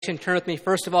Turn with me,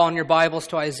 first of all, in your Bibles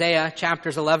to Isaiah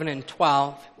chapters 11 and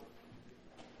 12.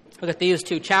 Look at these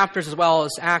two chapters as well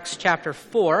as Acts chapter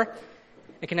 4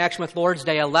 in connection with Lord's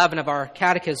Day 11 of our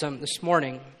catechism this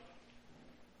morning.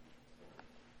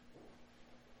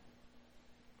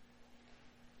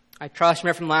 I trust,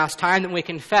 remember from last time, that we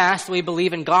confess that we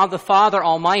believe in God the Father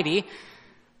Almighty,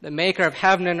 the maker of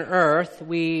heaven and earth.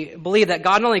 We believe that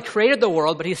God not only created the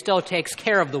world, but He still takes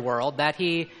care of the world, that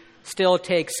He still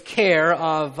takes care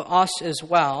of us as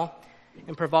well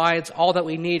and provides all that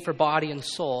we need for body and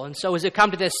soul. And so as we come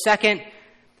to this second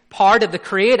part of the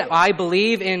creed, I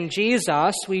believe in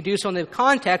Jesus, we do so in the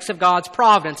context of God's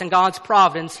providence. In God's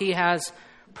providence, He has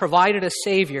provided a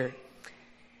Savior.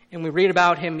 And we read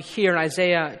about Him here in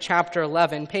Isaiah chapter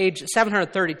 11, page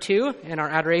 732 in our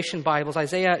Adoration Bibles.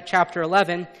 Isaiah chapter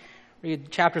 11, read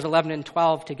chapters 11 and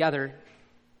 12 together.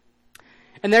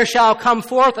 And there shall come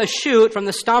forth a shoot from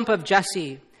the stump of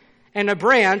Jesse, and a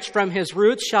branch from his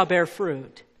roots shall bear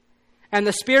fruit. And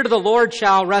the Spirit of the Lord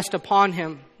shall rest upon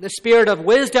him, the Spirit of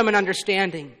wisdom and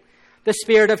understanding, the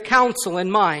Spirit of counsel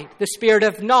and might, the Spirit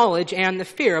of knowledge and the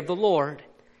fear of the Lord.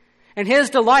 And his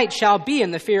delight shall be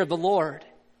in the fear of the Lord.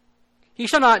 He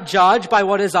shall not judge by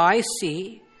what his eyes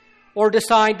see, or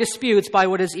decide disputes by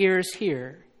what his ears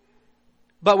hear.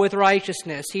 But with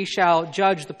righteousness he shall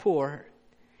judge the poor,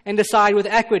 and decide with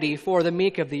equity for the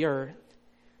meek of the earth.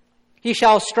 He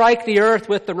shall strike the earth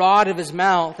with the rod of his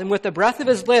mouth, and with the breath of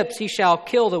his lips he shall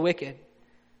kill the wicked.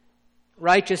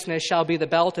 Righteousness shall be the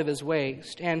belt of his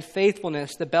waist, and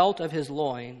faithfulness the belt of his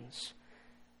loins.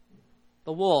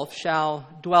 The wolf shall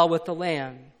dwell with the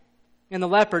lamb, and the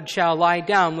leopard shall lie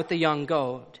down with the young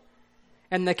goat,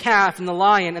 and the calf and the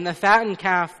lion and the fattened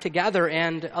calf together,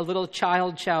 and a little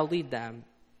child shall lead them.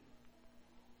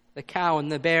 The cow and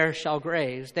the bear shall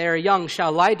graze, their young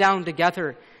shall lie down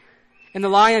together, and the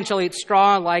lion shall eat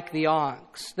straw like the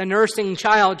ox. The nursing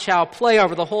child shall play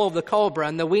over the hole of the cobra,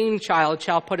 and the weaned child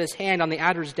shall put his hand on the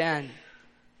adder's den.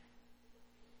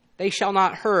 They shall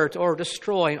not hurt or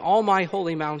destroy in all my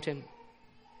holy mountain,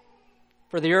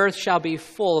 for the earth shall be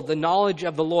full of the knowledge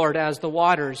of the Lord as the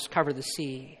waters cover the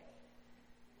sea.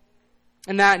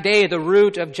 In that day the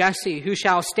root of Jesse, who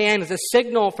shall stand as a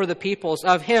signal for the peoples,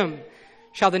 of him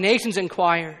shall the nations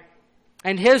inquire,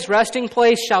 and his resting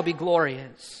place shall be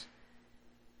glorious.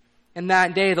 In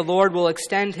that day the Lord will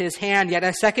extend his hand yet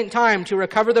a second time to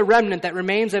recover the remnant that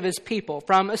remains of his people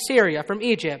from Assyria, from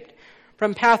Egypt,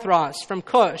 from Pathros, from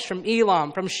Cush, from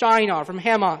Elam, from Shinar, from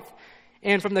Hamath,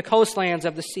 and from the coastlands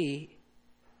of the sea.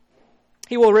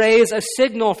 He will raise a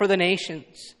signal for the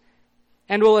nations,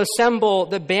 and will assemble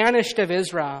the banished of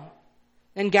Israel,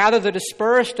 and gather the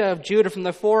dispersed of Judah from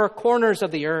the four corners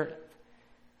of the earth.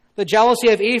 The jealousy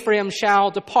of Ephraim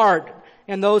shall depart,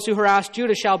 and those who harass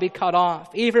Judah shall be cut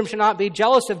off. Ephraim shall not be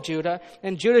jealous of Judah,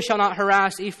 and Judah shall not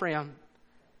harass Ephraim.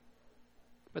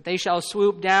 But they shall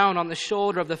swoop down on the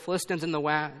shoulder of the Philistines in the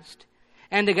west,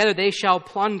 and together they shall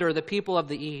plunder the people of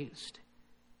the east.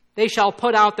 They shall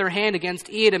put out their hand against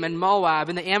Edom and Moab,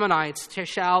 and the Ammonites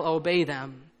shall obey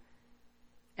them.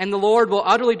 And the Lord will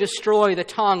utterly destroy the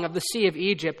tongue of the sea of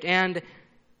Egypt, and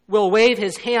will wave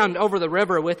his hand over the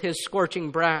river with his scorching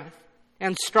breath,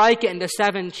 and strike it into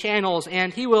 7 channels,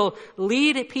 and he will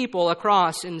lead people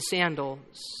across in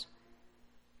sandals.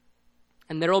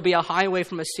 And there will be a highway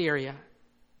from Assyria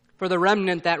for the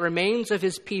remnant that remains of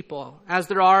his people, as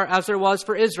there was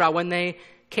for Israel when they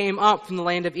came up from the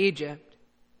land of Egypt.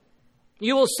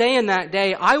 You will say in that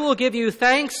day, I will give you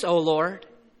thanks, O Lord,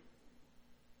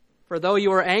 for though you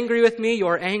were angry with me,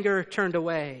 your anger turned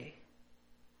away,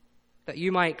 that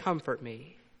you might comfort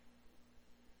me.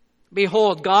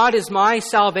 Behold, God is my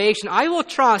salvation. I will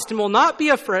trust and will not be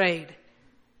afraid.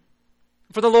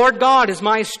 For the Lord God is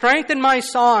my strength and my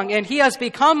song, and he has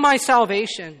become my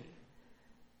salvation.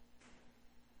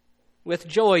 With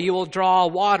joy you will draw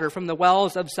water from the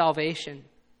wells of salvation.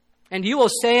 And you will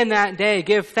say in that day,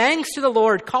 give thanks to the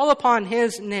Lord, call upon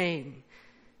his name.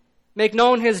 Make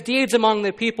known his deeds among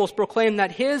the peoples, proclaim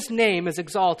that his name is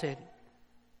exalted.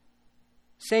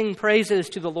 Sing praises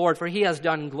to the Lord, for he has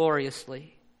done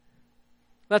gloriously.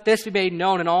 Let this be made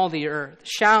known in all the earth.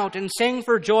 Shout and sing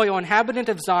for joy, O inhabitant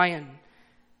of Zion,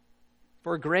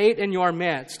 for great in your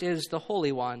midst is the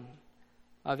Holy One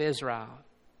of Israel.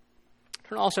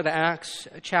 Turn also to Acts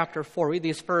chapter 4. Read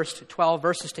these first 12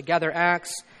 verses together.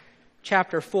 Acts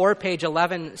chapter 4, page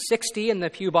 1160 in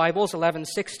the Pew Bibles,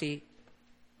 1160.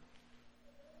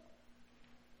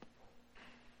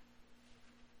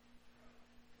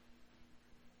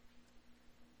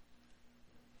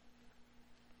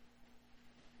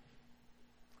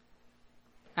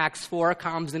 Acts 4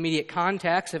 comes in the immediate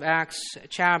context of Acts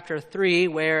chapter 3,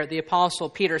 where the Apostle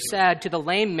Peter said to the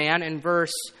lame man in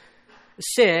verse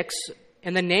 6,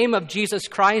 "In the name of Jesus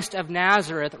Christ of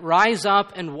Nazareth, rise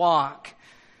up and walk."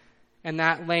 And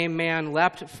that lame man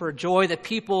leapt for joy. The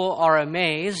people are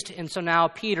amazed. And so now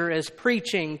Peter is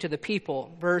preaching to the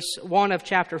people. Verse 1 of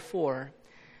chapter 4.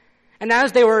 "And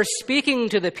as they were speaking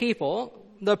to the people,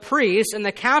 the priests and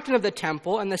the captain of the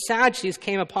temple and the Sadducees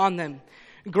came upon them,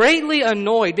 greatly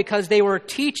annoyed because they were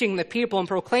teaching the people and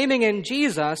proclaiming in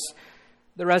Jesus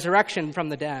the resurrection from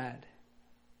the dead.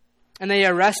 And they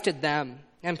arrested them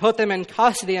and put them in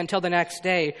custody until the next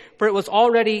day, for it was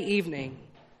already evening.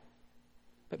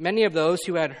 But many of those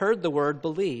who had heard the word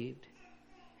believed,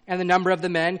 and the number of the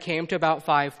men came to about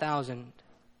 5,000.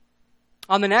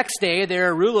 On the next day,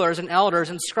 their rulers and elders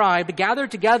and scribes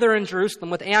gathered together in Jerusalem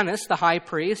with Annas, the high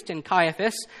priest, and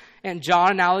Caiaphas, and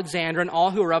John and Alexander, and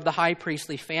all who were of the high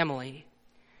priestly family.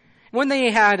 When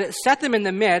they had set them in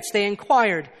the midst, they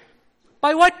inquired,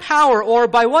 "By what power or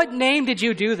by what name did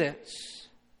you do this?"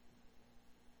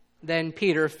 Then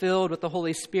Peter, filled with the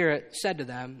Holy Spirit, said to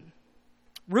them,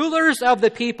 "Rulers of the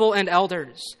people and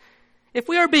elders, if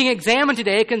we are being examined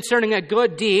today concerning a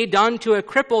good deed done to a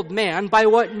crippled man, by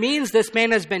what means this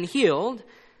man has been healed,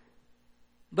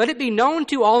 let it be known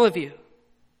to all of you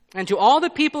and to all the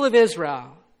people of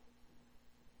Israel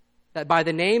that by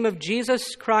the name of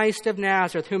Jesus Christ of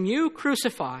Nazareth, whom you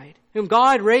crucified, whom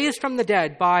God raised from the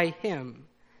dead, by him,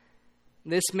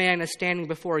 this man is standing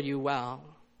before you well.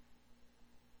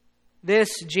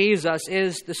 This Jesus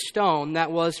is the stone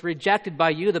that was rejected by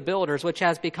you, the builders, which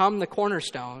has become the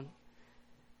cornerstone.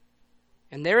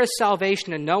 And there is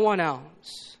salvation in no one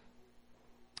else.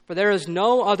 For there is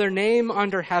no other name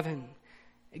under heaven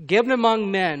given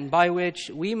among men by which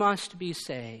we must be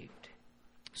saved."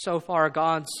 So far,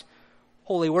 God's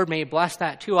holy word, may bless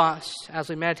that to us as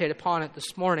we meditate upon it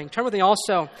this morning. Turn with me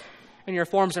also in your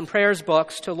Forms and Prayers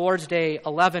books to Lord's Day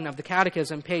 11 of the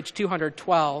Catechism, page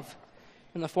 212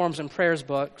 in the Forms and Prayers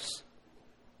books.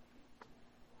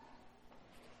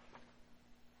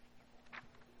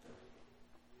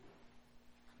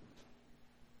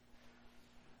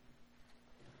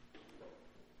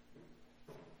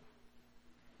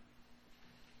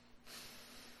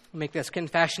 We'll make this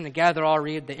confession together. I'll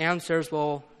read the answers.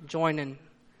 We'll join in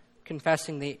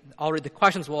confessing I'll read the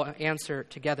questions. We'll answer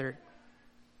together.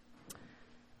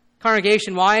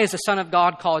 Congregation, why is the Son of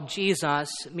God called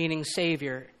Jesus, meaning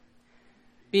Savior?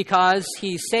 Because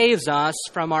he saves us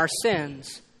from our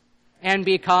sins, and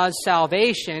because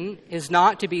salvation is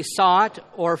not to be sought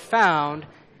or found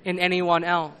in anyone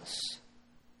else.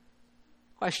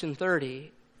 Question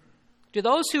 30. Do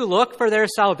those who look for their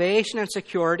salvation and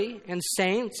security in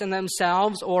saints and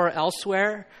themselves or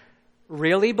elsewhere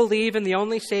really believe in the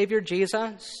only Savior,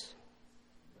 Jesus?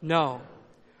 No.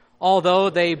 Although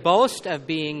they boast of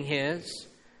being his,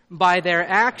 by their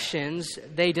actions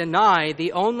they deny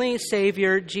the only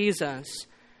Savior, Jesus.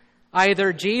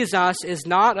 Either Jesus is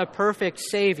not a perfect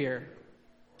Savior,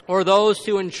 or those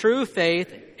who in true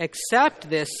faith accept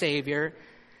this Savior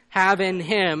have in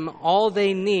him all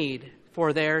they need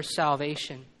for their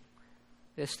salvation.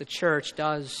 This the church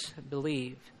does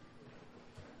believe.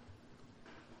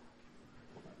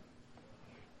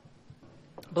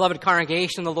 Beloved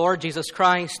congregation of the Lord Jesus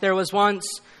Christ, there was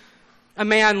once a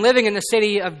man living in the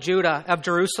city of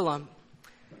Jerusalem.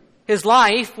 His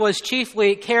life was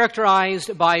chiefly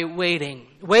characterized by waiting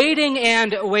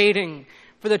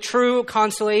for the true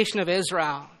consolation of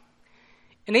Israel.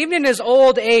 And even in his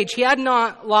old age, he had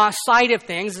not lost sight of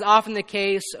things, as often the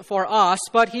case for us,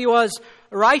 but he was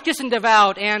righteous and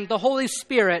devout, and the Holy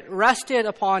Spirit rested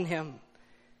upon him.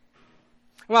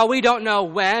 While we don't know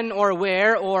when or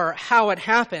where or how it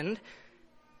happened,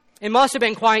 it must have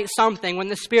been quite something when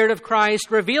the Spirit of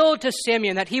Christ revealed to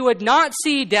Simeon that he would not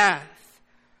see death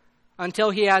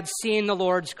until he had seen the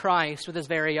Lord's Christ with his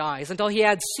very eyes, until he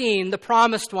had seen the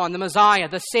promised one, the Messiah,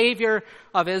 the Savior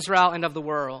of Israel and of the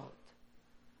world.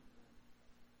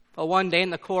 But one day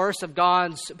in the course of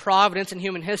God's providence in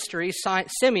human history,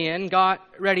 Simeon got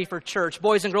ready for church.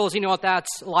 Boys and girls, you know what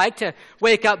that's like, to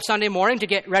wake up Sunday morning to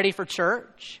get ready for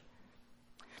church.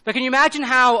 But can you imagine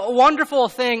how wonderful a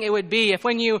thing it would be if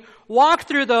when you walked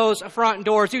through those front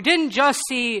doors, you didn't just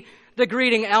see the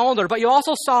greeting elder, but you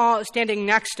also saw standing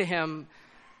next to him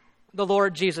the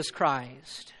Lord Jesus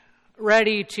Christ,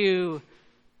 ready to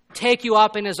take you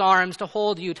up in his arms, to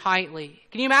hold you tightly.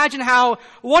 Can you imagine how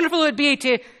wonderful it would be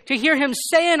to hear him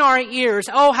say in our ears,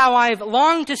 "Oh, how I've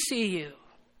longed to see you."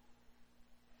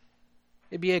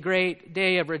 It'd be a great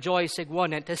day of rejoicing,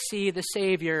 wouldn't it, to see the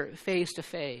Savior face to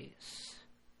face.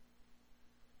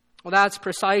 Well, that's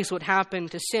precisely what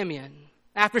happened to Simeon.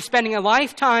 After spending a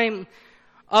lifetime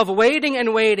of waiting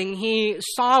and waiting, he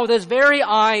saw with his very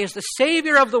eyes the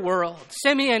Savior of the world.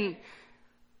 Simeon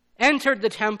entered the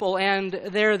temple, and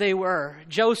there they were,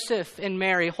 Joseph and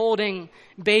Mary, holding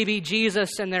baby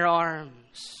Jesus in their arms.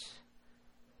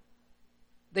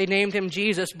 They named him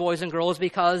Jesus, boys and girls,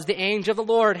 because the angel of the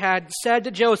Lord had said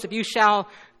to Joseph, "You shall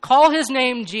call his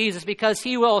name Jesus, because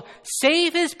he will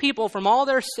save his people from all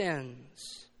their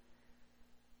sins."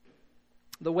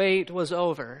 The wait was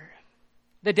over.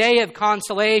 The day of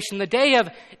consolation, the day of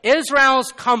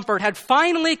Israel's comfort had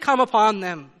finally come upon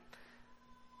them.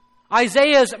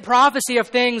 Isaiah's prophecy of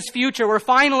things future were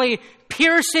finally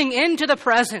piercing into the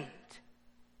present,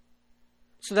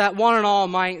 so that one and all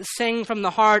might sing from the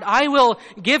heart, "I will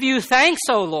give you thanks,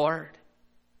 O Lord.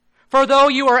 For though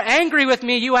you are angry with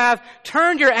me, you have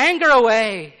turned your anger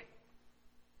away,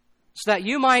 so that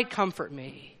you might comfort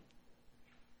me."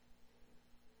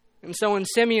 And so when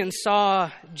Simeon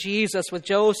saw Jesus with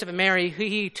Joseph and Mary,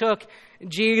 he took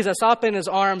Jesus up in his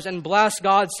arms and blessed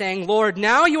God, saying, "Lord,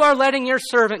 now you are letting your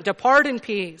servant depart in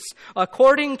peace,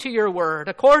 according to your word,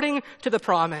 according to the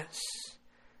promise.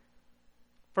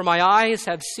 For my eyes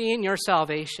have seen your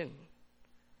salvation,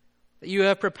 that you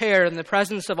have prepared in the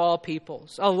presence of all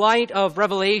peoples, a light of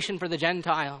revelation for the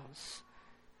Gentiles,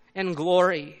 and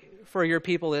glory for your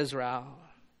people Israel."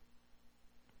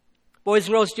 Boys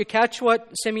and girls, did you catch what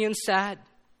Simeon said?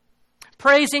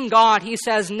 Praising God, he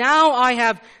says, "Now I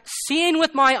have seen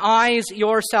with my eyes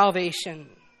your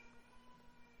salvation."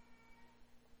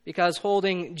 Because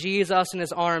holding Jesus in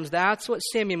his arms, that's what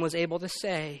Simeon was able to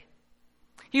say.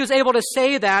 He was able to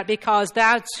say that because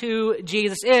that's who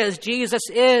Jesus is. Jesus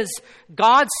is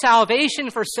God's salvation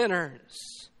for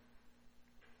sinners.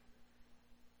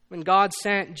 When God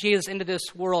sent Jesus into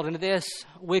this world, into this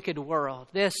wicked world,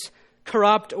 this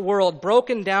corrupt world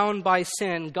broken down by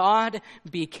sin, God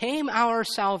became our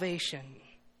salvation.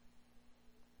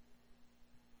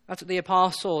 That's what the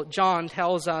Apostle John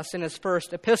tells us in his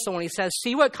first epistle when he says,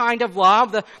 "See what kind of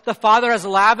love the Father has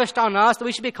lavished on us, that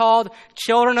we should be called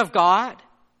children of God.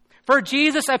 For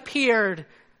Jesus appeared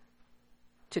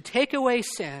to take away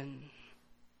sin,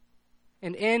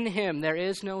 and in him there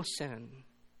is no sin."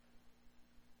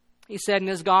 He said in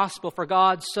his gospel, "For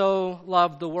God so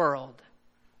loved the world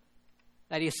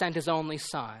that he sent his only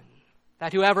Son,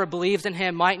 that whoever believes in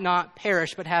him might not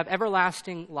perish but have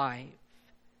everlasting life."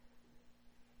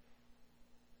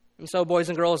 And so, boys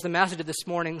and girls, the message of this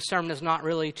morning's sermon is not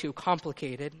really too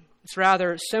complicated. It's a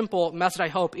rather simple message I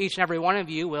hope each and every one of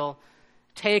you will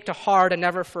take to heart and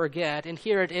never forget. And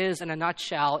here it is in a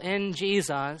nutshell. In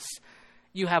Jesus,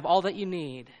 you have all that you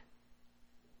need.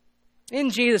 In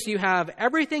Jesus, you have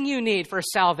everything you need for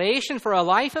salvation, for a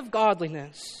life of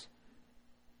godliness.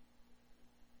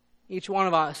 Each one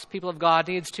of us, people of God,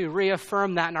 needs to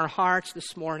reaffirm that in our hearts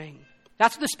this morning.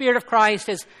 That's what the Spirit of Christ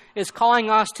is calling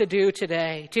us to do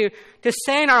today, to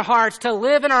say in our hearts, to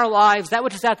live in our lives, that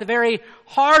which is at the very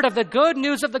heart of the good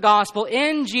news of the gospel.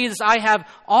 In Jesus, I have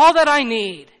all that I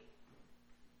need.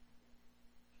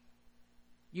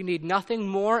 You need nothing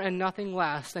more and nothing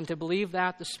less than to believe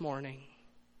that this morning.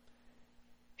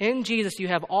 In Jesus, you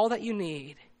have all that you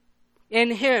need. In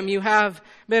him, you have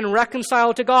been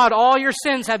reconciled to God. All your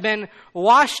sins have been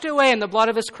washed away in the blood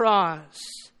of his cross.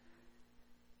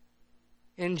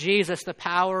 In Jesus, the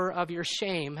power of your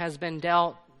shame has been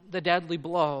dealt the deadly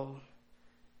blow.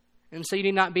 And so you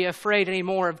need not be afraid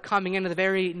anymore of coming into the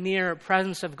very near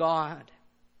presence of God.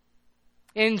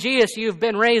 In Jesus, you've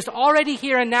been raised already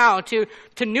here and now to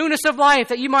newness of life,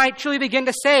 that you might truly begin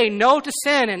to say no to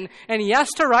sin and yes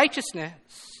to righteousness.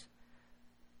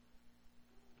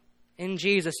 In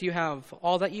Jesus, you have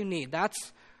all that you need.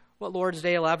 That's what Lord's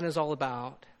Day 11 is all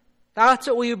about. That's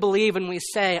what we believe when we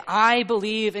say, "I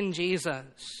believe in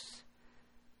Jesus."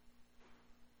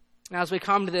 As we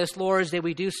come to this Lord's Day,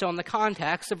 we do so in the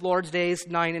context of Lord's Days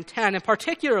 9 and 10, and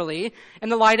particularly in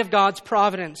the light of God's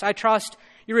providence. I trust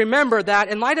you remember that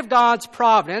in light of God's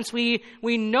providence, we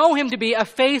know him to be a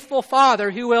faithful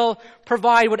Father who will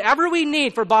provide whatever we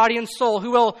need for body and soul,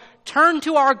 who will turn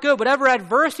to our good whatever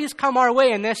adversities come our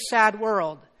way in this sad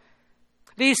world.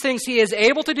 These things he is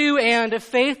able to do and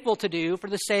faithful to do for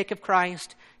the sake of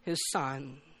Christ, his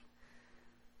Son.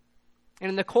 And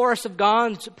in the course of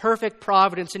God's perfect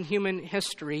providence in human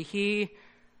history, he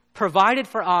provided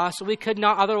for us what we could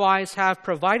not otherwise have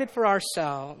provided for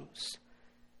ourselves.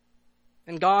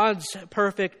 In God's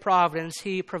perfect providence,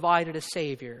 he provided a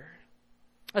Savior.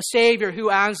 A Savior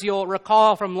who, as you'll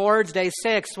recall from Lord's Day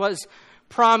 6, was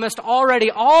promised already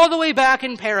all the way back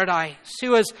in paradise,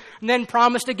 who was then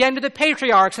promised again to the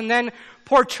patriarchs, and then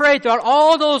portrayed throughout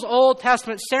all those Old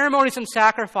Testament ceremonies and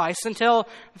sacrifice until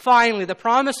finally the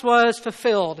promise was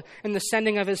fulfilled in the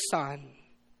sending of his Son.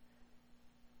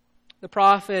 The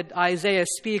prophet Isaiah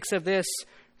speaks of this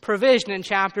provision in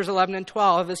chapters 11 and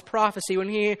 12 of his prophecy when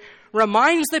he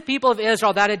reminds the people of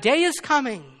Israel that a day is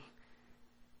coming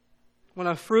when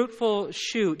a fruitful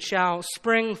shoot shall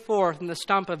spring forth in the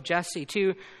stump of Jesse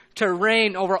to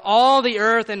reign over all the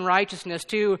earth in righteousness,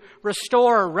 to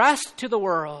restore rest to the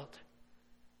world.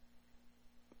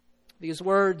 These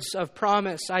words of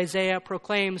promise Isaiah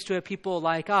proclaims to a people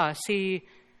like us. He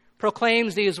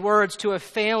proclaims these words to a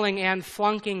failing and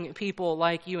flunking people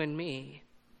like you and me.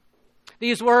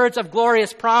 These words of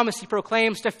glorious promise he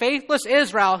proclaims to faithless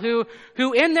Israel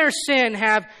who in their sin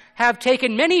have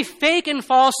taken many fake and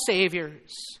false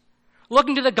saviors,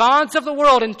 looking to the gods of the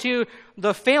world and to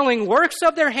the failing works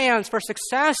of their hands for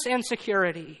success and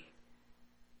security.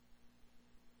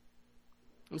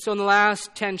 And so in the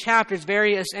last 10 chapters,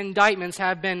 various indictments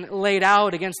have been laid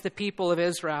out against the people of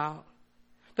Israel.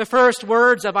 The first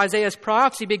words of Isaiah's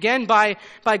prophecy begin by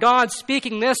God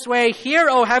speaking this way, "Hear,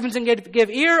 O heavens, and give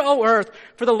ear, O earth,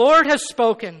 for the Lord has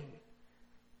spoken.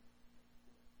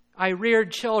 I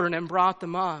reared children and brought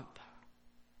them up,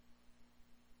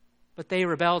 but they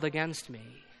rebelled against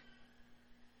me.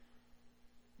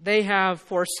 They have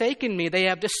forsaken me. They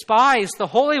have despised the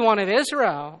Holy One of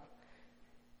Israel,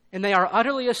 and they are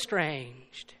utterly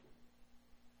estranged.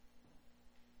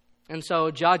 And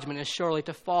so judgment is surely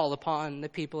to fall upon the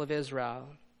people of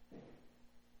Israel."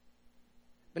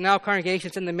 But now, congregation,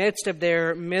 it's in the midst of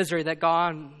their misery that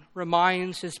God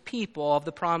reminds his people of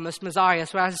the promised Messiah.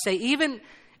 So as to say, even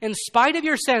in spite of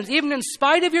your sins, even in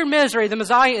spite of your misery, the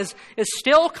Messiah is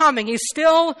still coming. He's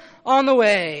still on the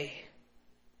way.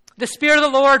 The Spirit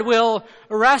of the Lord will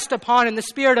rest upon him, the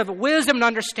Spirit of wisdom and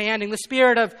understanding, the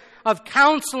Spirit of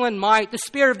counsel and might, the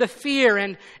Spirit of the fear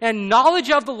and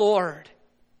knowledge of the Lord.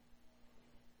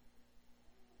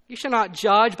 You shall not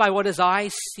judge by what his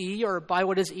eyes see or by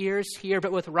what his ears hear,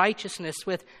 but with righteousness,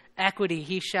 with equity,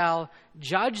 he shall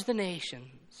judge the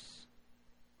nations.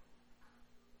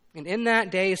 And in that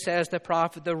day, says the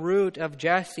prophet, the root of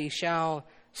Jesse shall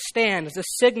stand as a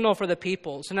signal for the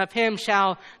peoples, and of him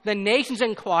shall the nations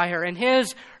inquire, and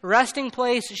his resting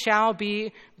place shall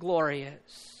be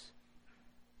glorious.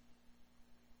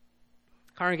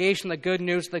 Congregation, the good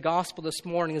news of the gospel this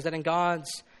morning is that in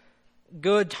God's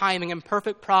good timing and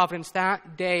perfect providence,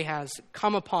 that day has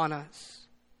come upon us.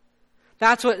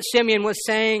 That's what Simeon was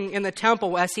saying in the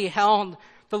temple as he held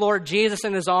the Lord Jesus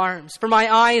in his arms. "For my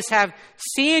eyes have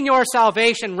seen your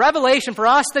salvation, revelation for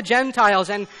us the Gentiles,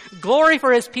 and glory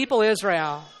for his people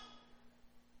Israel."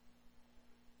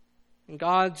 In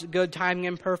God's good timing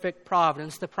and perfect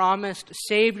providence, the promised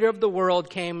Savior of the world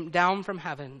came down from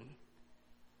heaven.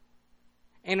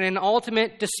 In an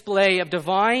ultimate display of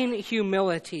divine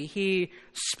humility, he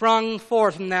sprung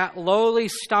forth from that lowly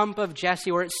stump of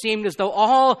Jesse where it seemed as though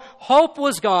all hope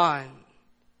was gone.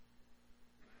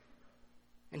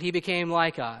 And he became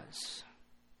like us,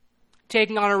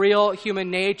 taking on a real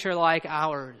human nature like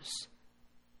ours,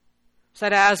 so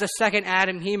that as a second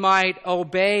Adam, he might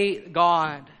obey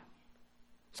God,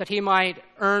 so that he might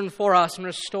earn for us and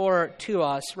restore to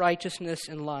us righteousness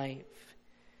and life.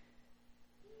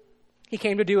 He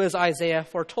came to do as Isaiah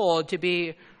foretold, to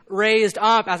be raised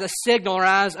up as a signal or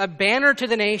as a banner to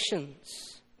the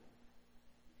nations.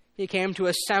 He came to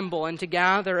assemble and to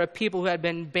gather a people who had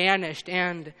been banished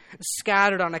and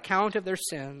scattered on account of their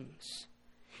sins.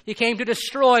 He came to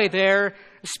destroy their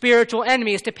spiritual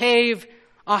enemies, to pave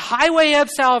a highway of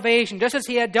salvation, just as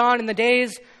he had done in the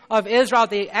days of Israel,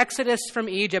 the exodus from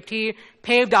Egypt. He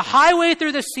paved a highway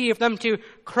through the sea for them to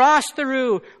cross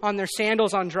through on their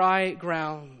sandals on dry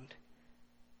ground.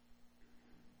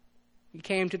 He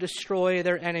came to destroy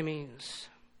their enemies,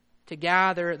 to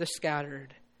gather the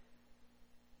scattered.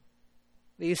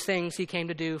 These things he came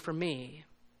to do for me.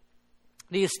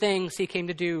 These things he came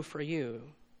to do for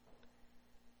you.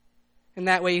 In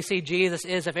that way, you see, Jesus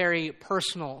is a very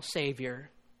personal Savior.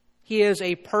 He is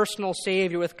a personal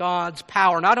Savior with God's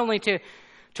power, not only to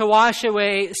wash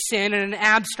away sin in an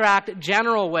abstract,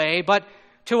 general way, but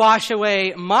to wash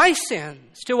away my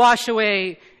sins, to wash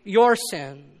away your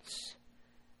sins.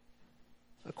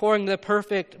 According to the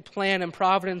perfect plan and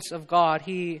providence of God,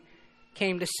 he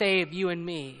came to save you and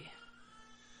me,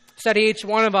 so that each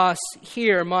one of us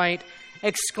here might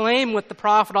exclaim with the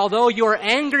prophet, "Although you are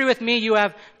angry with me, you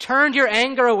have turned your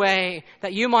anger away,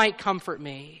 that you might comfort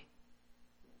me."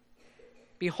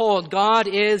 Behold, God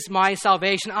is my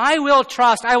salvation. I will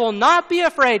trust. I will not be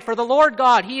afraid, for the Lord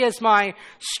God, He is my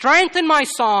strength and my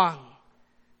song.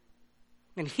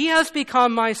 And He has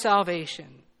become my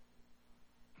salvation.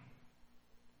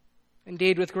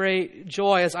 Indeed, with great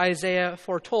joy, as Isaiah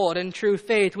foretold, in true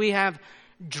faith, we have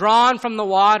drawn from the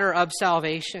water of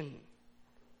salvation,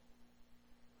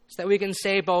 so that we can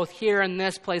say both here in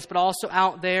this place, but also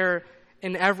out there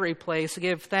in every place,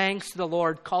 give thanks to the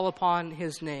Lord, call upon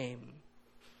His name.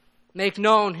 Make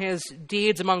known His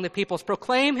deeds among the peoples.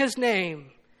 Proclaim His name,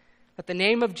 that the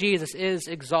name of Jesus is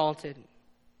exalted.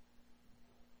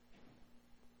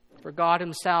 For God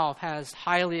Himself has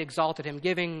highly exalted Him,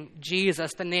 giving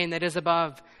Jesus the name that is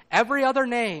above every other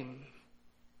name,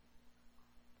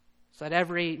 so that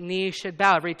every knee should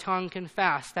bow, every tongue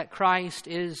confess that Christ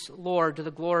is Lord, to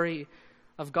the glory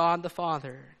of God the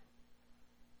Father.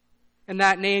 In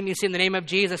that name, you see, in the name of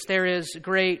Jesus, there is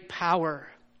great power.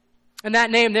 In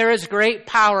that name, there is great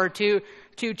power to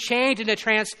change and to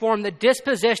transform the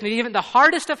disposition of even the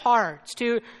hardest of hearts,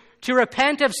 to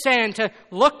repent of sin, to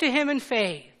look to Him in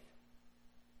faith.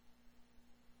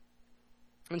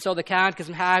 And so the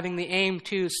Catechism, having the aim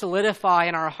to solidify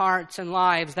in our hearts and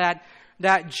lives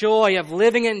that joy of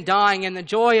living and dying and the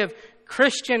joy of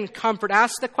Christian comfort,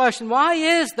 asks the question, why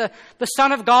is the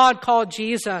Son of God called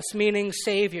Jesus, meaning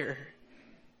Savior?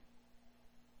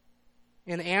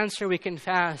 And the answer, we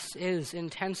confess, is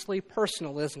intensely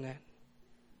personal, isn't it?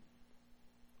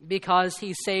 Because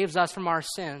He saves us from our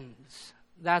sins.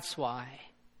 That's why.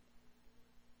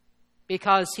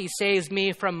 Because He saves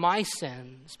me from my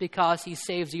sins. Because He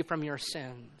saves you from your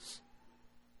sins.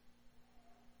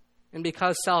 And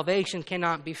because salvation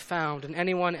cannot be found in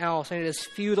anyone else, and it is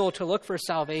futile to look for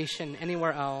salvation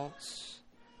anywhere else.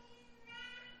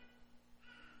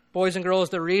 Boys and girls,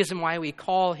 the reason why we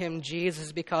call Him Jesus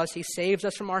is because He saves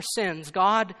us from our sins.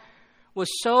 God was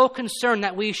so concerned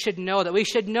that we should know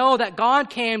that God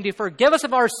came to forgive us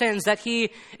of our sins, that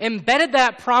He embedded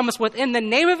that promise within the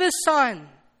name of His Son,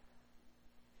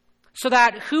 so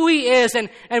that who He is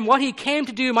and what He came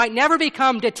to do might never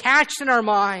become detached in our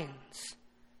minds.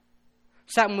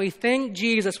 So that when we think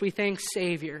Jesus, we think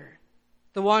Savior,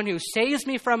 the one who saves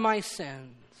me from my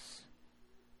sins.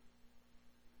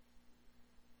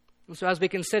 And so as we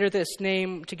consider this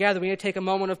name together, we need to take a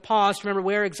moment of pause to remember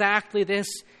where exactly this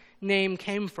name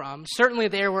came from. Certainly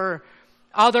there were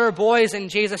other boys in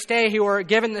Jesus' day who were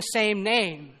given the same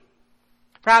name.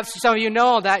 Perhaps some of you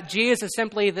know that Jesus is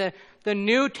simply the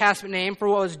New Testament name for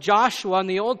what was Joshua in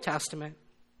the Old Testament.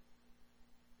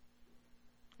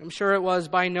 I'm sure it was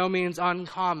by no means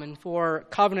uncommon for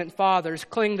covenant fathers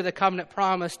clinging to the covenant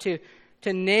promise to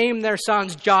name their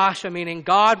sons Joshua, meaning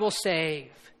God will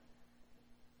save.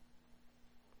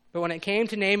 But when it came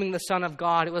to naming the Son of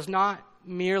God, it was not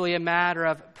merely a matter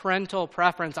of parental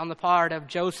preference on the part of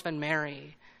Joseph and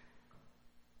Mary,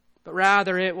 but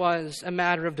rather it was a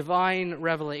matter of divine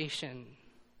revelation.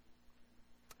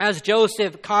 As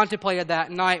Joseph contemplated that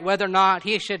night whether or not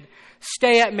he should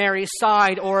stay at Mary's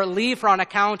side or leave her on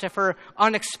account of her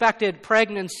unexpected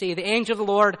pregnancy, the angel of the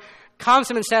Lord comes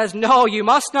to him and says, "No, you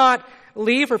must not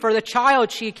leave her, for the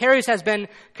child she carries has been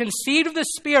conceived of the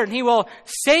Spirit, and He will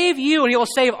save you, and He will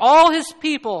save all His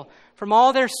people from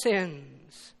all their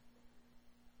sins."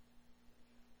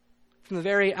 From the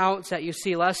very outset, you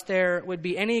see, lest there would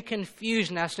be any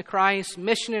confusion as to Christ's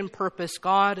mission and purpose,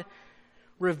 God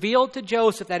revealed to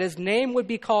Joseph that His name would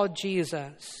be called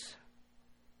Jesus.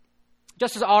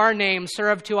 Just as our names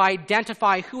serve to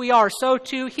identify who we are, so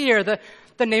too here the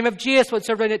name of Jesus would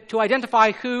serve to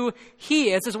identify who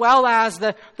He is, as well as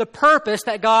the purpose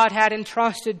that God had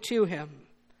entrusted to Him.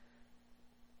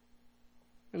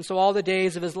 And so all the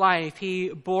days of His life, He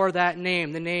bore that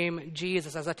name, the name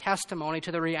Jesus, as a testimony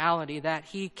to the reality that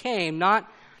He came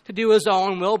not to do His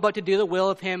own will, but to do the will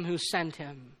of Him who sent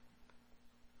Him.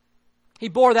 He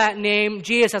bore that name,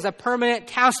 Jesus, as a permanent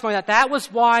testimony that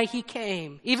was why He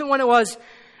came, even when it was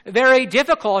very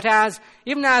difficult,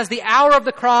 even as the hour of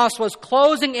the cross was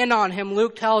closing in on Him.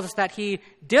 Luke tells us that He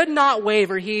did not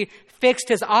waver. He fixed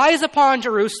His eyes upon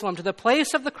Jerusalem, to the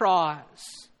place of the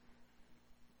cross.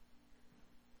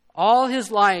 All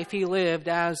His life He lived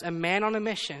as a man on a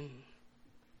mission.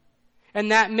 And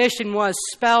that mission was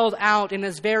spelled out in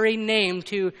His very name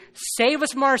to save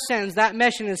us from our sins. That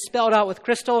mission is spelled out with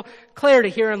crystal clarity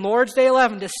here in Lord's Day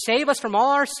 11, to save us from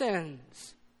all our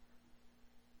sins.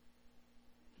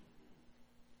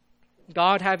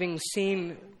 God, having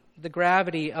seen the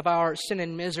gravity of our sin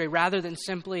and misery, rather than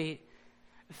simply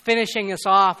finishing us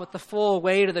off with the full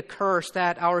weight of the curse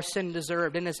that our sin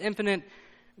deserved, in His infinite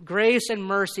grace and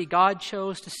mercy, God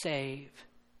chose to save.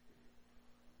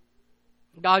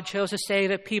 God chose to save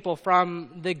a people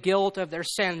from the guilt of their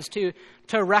sins, to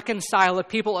reconcile a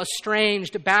people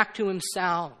estranged back to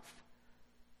himself.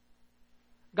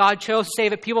 God chose to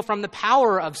save a people from the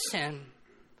power of sin,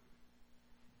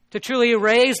 to truly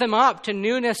raise them up to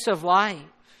newness of life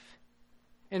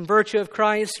in virtue of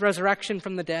Christ's resurrection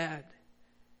from the dead.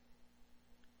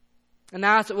 And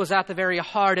that was at the very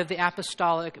heart of the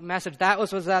apostolic message. That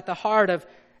was at the heart of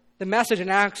the message in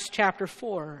Acts chapter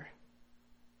 4.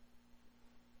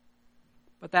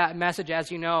 But that message, as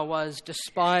you know, was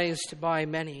despised by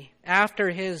many. After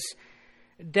his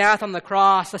death on the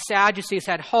cross, the Sadducees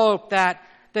had hoped that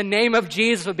the name of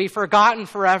Jesus would be forgotten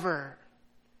forever.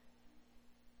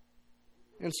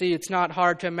 And see, it's not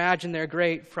hard to imagine their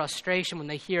great frustration when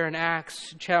they hear in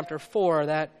Acts chapter 4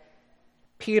 that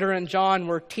Peter and John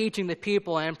were teaching the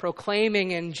people and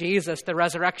proclaiming in Jesus the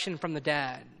resurrection from the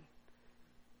dead.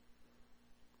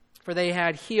 For they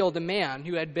had healed a man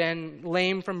who had been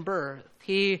lame from birth.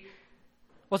 He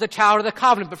was a child of the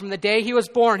covenant, but from the day he was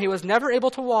born, he was never able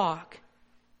to walk,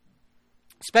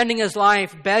 spending his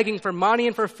life begging for money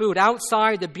and for food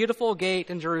outside the beautiful gate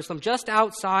in Jerusalem, just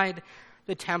outside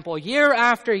the temple. Year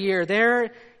after year,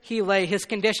 there he lay, his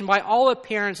condition by all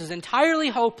appearances entirely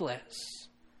hopeless.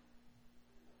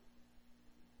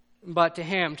 But to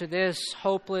him, to this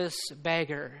hopeless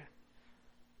beggar,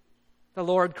 the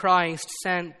Lord Christ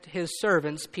sent his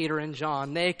servants, Peter and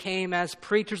John. They came as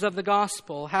preachers of the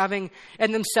gospel, having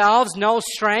in themselves no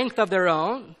strength of their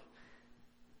own,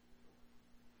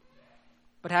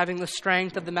 but having the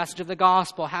strength of the message of the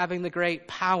gospel, having the great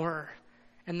power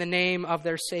in the name of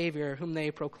their Savior, whom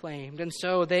they proclaimed. And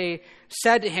so they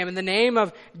said to him, in the name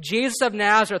of Jesus of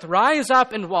Nazareth, rise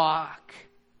up and walk.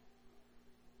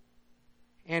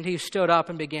 And he stood up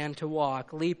and began to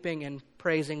walk, leaping and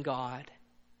praising God.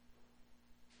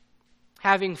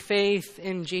 Having faith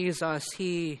in Jesus,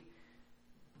 he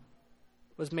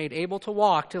was made able to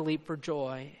walk, to leap for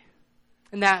joy.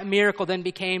 And that miracle then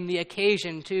became the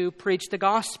occasion to preach the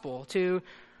gospel, to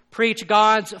preach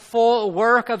God's full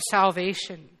work of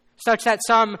salvation, such that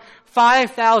some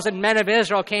 5,000 men of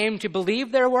Israel came to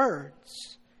believe their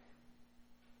words.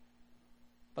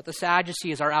 But the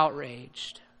Sadducees are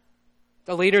outraged.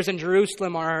 The leaders in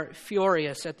Jerusalem are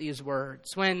furious at these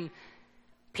words. When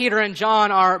Peter and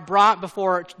John are brought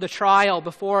before the trial,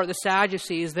 before the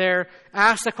Sadducees, they're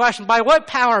asked the question, by what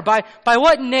power, by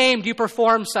what name do you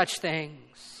perform such things?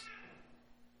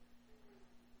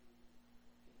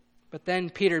 But then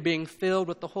Peter, being filled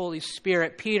with the Holy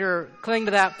Spirit, Peter, clinging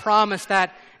to that promise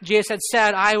that Jesus had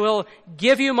said, I will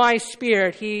give you my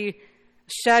Spirit, he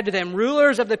said to them,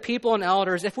 rulers of the people and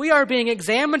elders, if we are being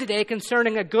examined today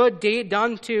concerning a good deed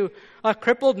done to a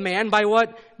crippled man, by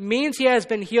what means he has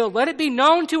been healed, let it be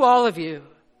known to all of you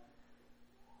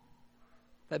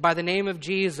that by the name of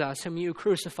Jesus, whom you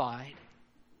crucified,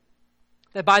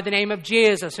 that by the name of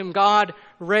Jesus, whom God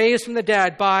raised from the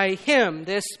dead, by him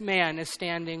this man is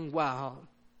standing well.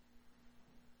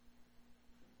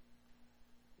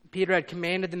 Peter had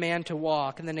commanded the man to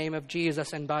walk in the name of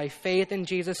Jesus, and by faith in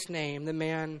Jesus' name, the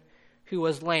man who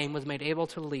was lame was made able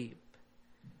to leap.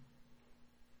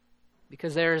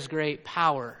 Because there is great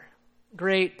power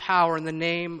in the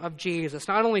name of Jesus,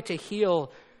 not only to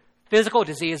heal physical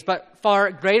disease, but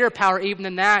far greater power even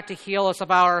than that to heal us of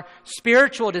our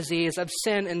spiritual disease of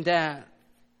sin and death.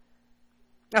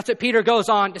 That's what Peter goes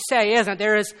on to say, isn't it?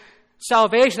 There is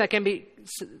salvation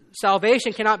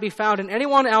salvation cannot be found in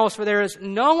anyone else, for there is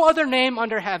no other name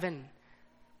under heaven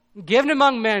given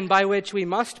among men by which we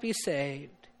must be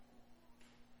saved.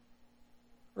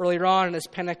 Earlier on in his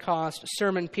Pentecost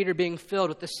sermon, Peter, being filled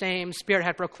with the same Spirit,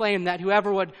 had proclaimed that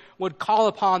whoever would call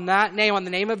upon that name, on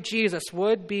the name of Jesus,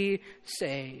 would be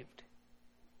saved.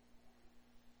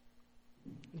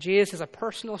 Jesus is a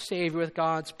personal Savior with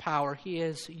God's power. He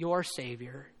is your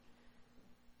Savior.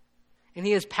 And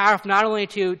he is powerful not only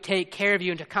to take care of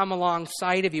you and to come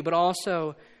alongside of you, but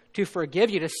also to forgive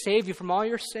you, to save you from all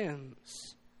your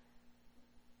sins.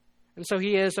 And so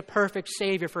he is a perfect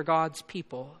Savior for God's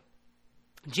people.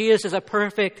 Jesus is a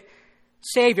perfect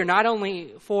Savior, not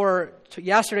only for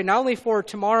yesterday, not only for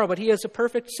tomorrow, but he is a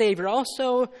perfect Savior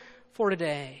also for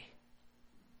today.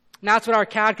 And that's what our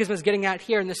catechism is getting at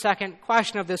here in the second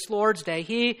question of this Lord's Day.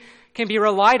 He can be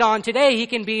relied on today. He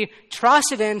can be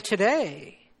trusted in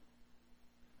today.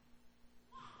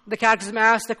 The catechism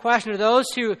asks the question, do those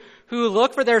who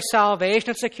look for their salvation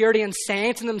and security in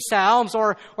saints and themselves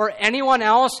or anyone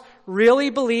else really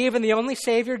believe in the only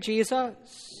Savior, Jesus?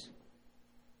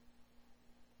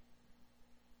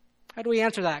 How do we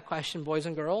answer that question, boys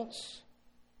and girls?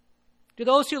 Do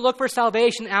those who look for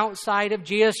salvation outside of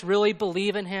Jesus really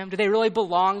believe in him? Do they really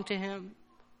belong to him?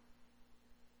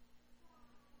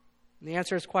 And the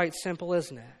answer is quite simple,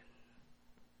 isn't it?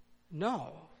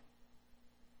 No.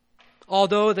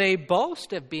 Although they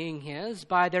boast of being his,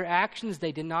 by their actions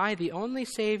they deny the only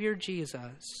Savior,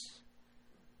 Jesus.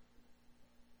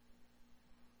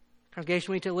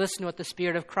 Congregation, we need to listen to what the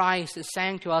Spirit of Christ is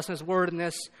saying to us in his word in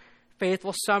this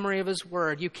faithful summary of his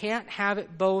word. You can't have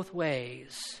it both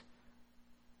ways.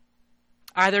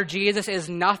 Either Jesus is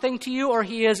nothing to you or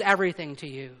he is everything to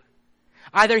you.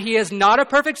 Either he is not a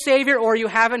perfect Savior or you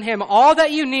have in him all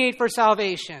that you need for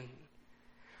salvation.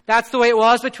 That's the way it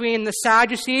was between the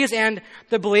Sadducees and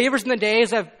the believers in the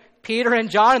days of Peter and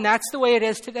John, and that's the way it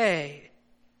is today.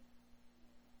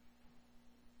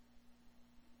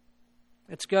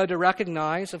 It's good to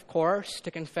recognize, of course,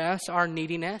 to confess our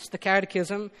neediness. The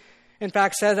Catechism, in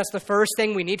fact, says that's the first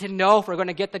thing we need to know if we're going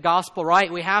to get the gospel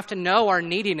right. We have to know our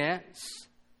neediness.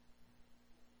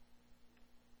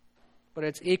 But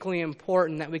it's equally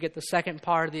important that we get the second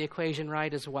part of the equation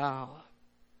right as well.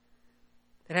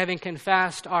 That having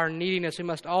confessed our neediness, we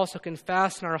must also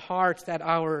confess in our hearts that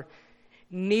our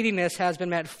neediness has been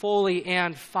met fully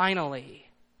and finally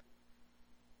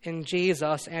in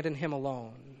Jesus and in him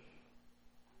alone.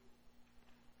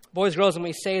 Boys, girls, when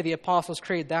we say the Apostles'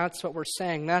 Creed, that's what we're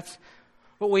saying. That's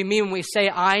what we mean when we say,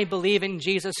 I believe in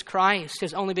Jesus Christ,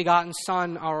 his only begotten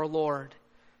Son, our Lord.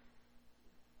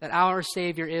 That our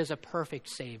Savior is a perfect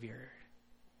Savior.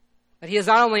 That he is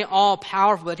not only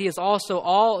all-powerful, but he is also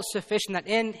all-sufficient, that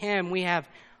in him we have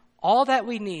all that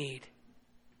we need.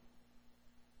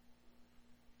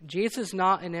 Jesus is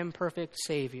not an imperfect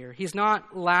Savior. He's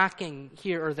not lacking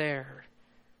here or there.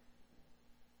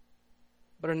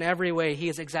 But in every way, he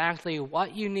is exactly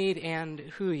what you need and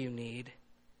who you need.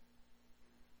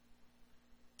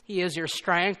 He is your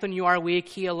strength when you are weak.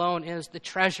 He alone is the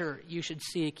treasure you should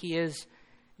seek. He is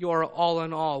your all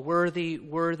in all. Worthy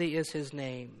is his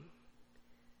name.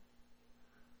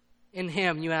 In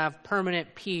him you have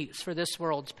permanent peace for this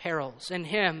world's perils. In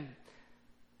him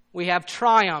we have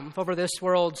triumph over this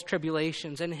world's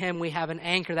tribulations. In him we have an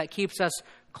anchor that keeps us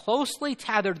closely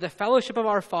tethered to the fellowship of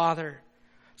our Father,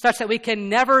 such that we can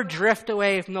never drift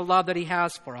away from the love that he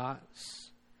has for us.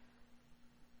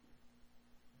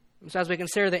 And so as we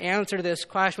consider the answer to this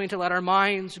question, we need to let our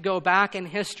minds go back in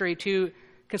history to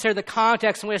consider the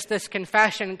context in which this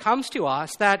confession comes to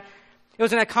us, that it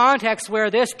was in a context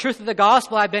where this truth of the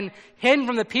gospel had been hidden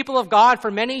from the people of God for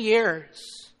many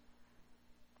years.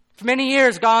 For many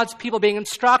years, God's people being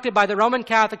instructed by the Roman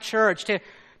Catholic Church to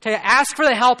ask for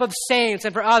the help of saints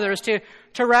and for others to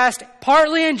rest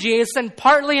partly in Jesus and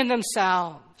partly in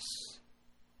themselves.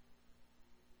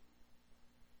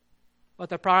 But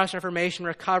the Protestant Reformation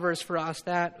recovers for us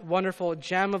that wonderful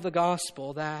gem of the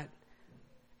gospel, that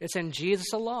it's in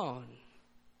Jesus alone.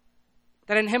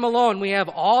 That in him alone we have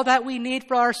all that we need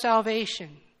for our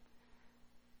salvation.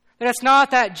 That it's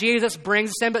not that Jesus brings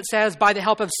us in, but says by the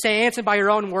help of saints and by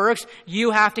your own works,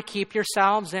 you have to keep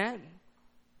yourselves in.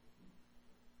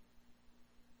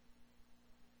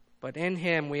 But in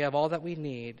him we have all that we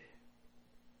need.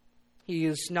 He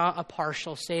is not a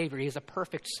partial Savior. He is a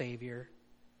perfect Savior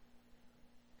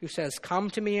who says, come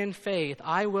to me in faith.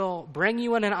 I will bring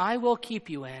you in and I will keep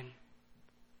you in.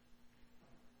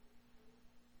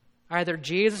 Either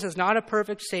Jesus is not a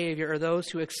perfect Savior, or those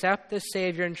who accept this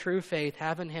Savior in true faith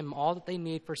have in him all that they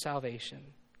need for salvation.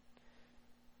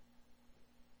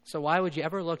 So why would you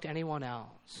ever look to anyone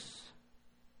else?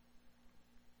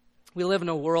 We live in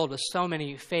a world with so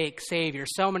many fake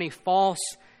saviors, so many false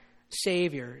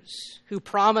saviors who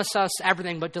promise us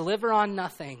everything but deliver on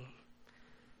nothing.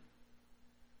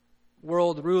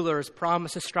 World rulers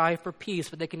promise to strive for peace,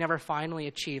 but they can never finally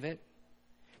achieve it.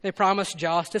 They promise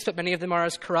justice, but many of them are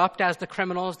as corrupt as the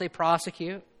criminals they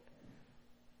prosecute.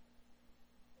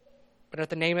 But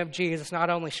at the name of Jesus, not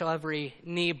only shall every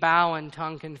knee bow and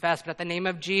tongue confess, but at the name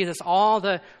of Jesus, all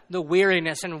the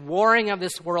weariness and warring of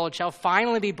this world shall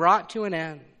finally be brought to an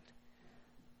end.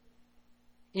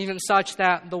 Even such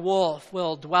that the wolf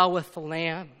will dwell with the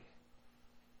lamb,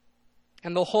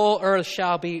 and the whole earth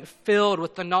shall be filled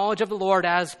with the knowledge of the Lord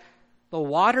as the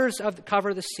waters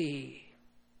cover the sea.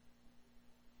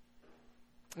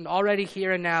 And already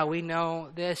here and now we know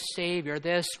this Savior,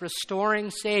 this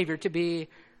restoring Savior, to be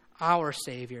our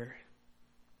Savior.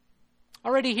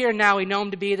 Already here and now we know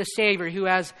him to be the Savior who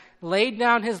has laid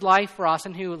down his life for us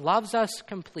and who loves us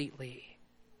completely.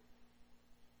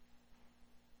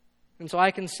 And so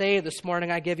I can say this morning,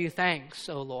 I give you thanks,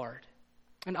 O Lord.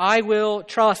 And I will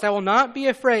trust, I will not be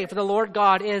afraid, for the Lord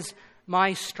God is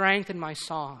my strength and my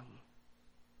song.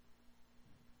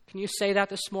 Can you say that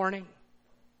this morning?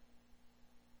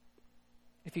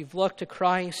 If you've looked to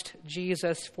Christ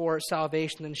Jesus for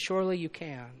salvation, then surely you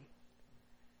can.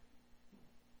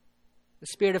 The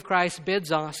Spirit of Christ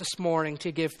bids us this morning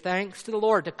to give thanks to the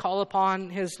Lord, to call upon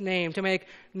His name, to make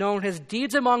known His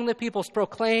deeds among the peoples,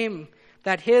 proclaim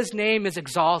that His name is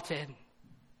exalted.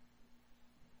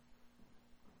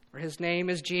 For His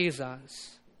name is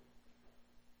Jesus,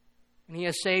 and He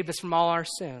has saved us from all our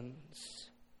sins.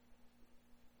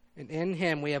 And in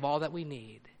Him we have all that we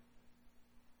need.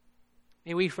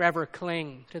 May we forever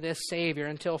cling to this Savior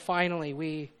until finally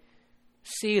we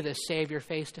see this Savior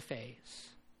face to face.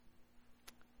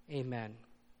 Amen.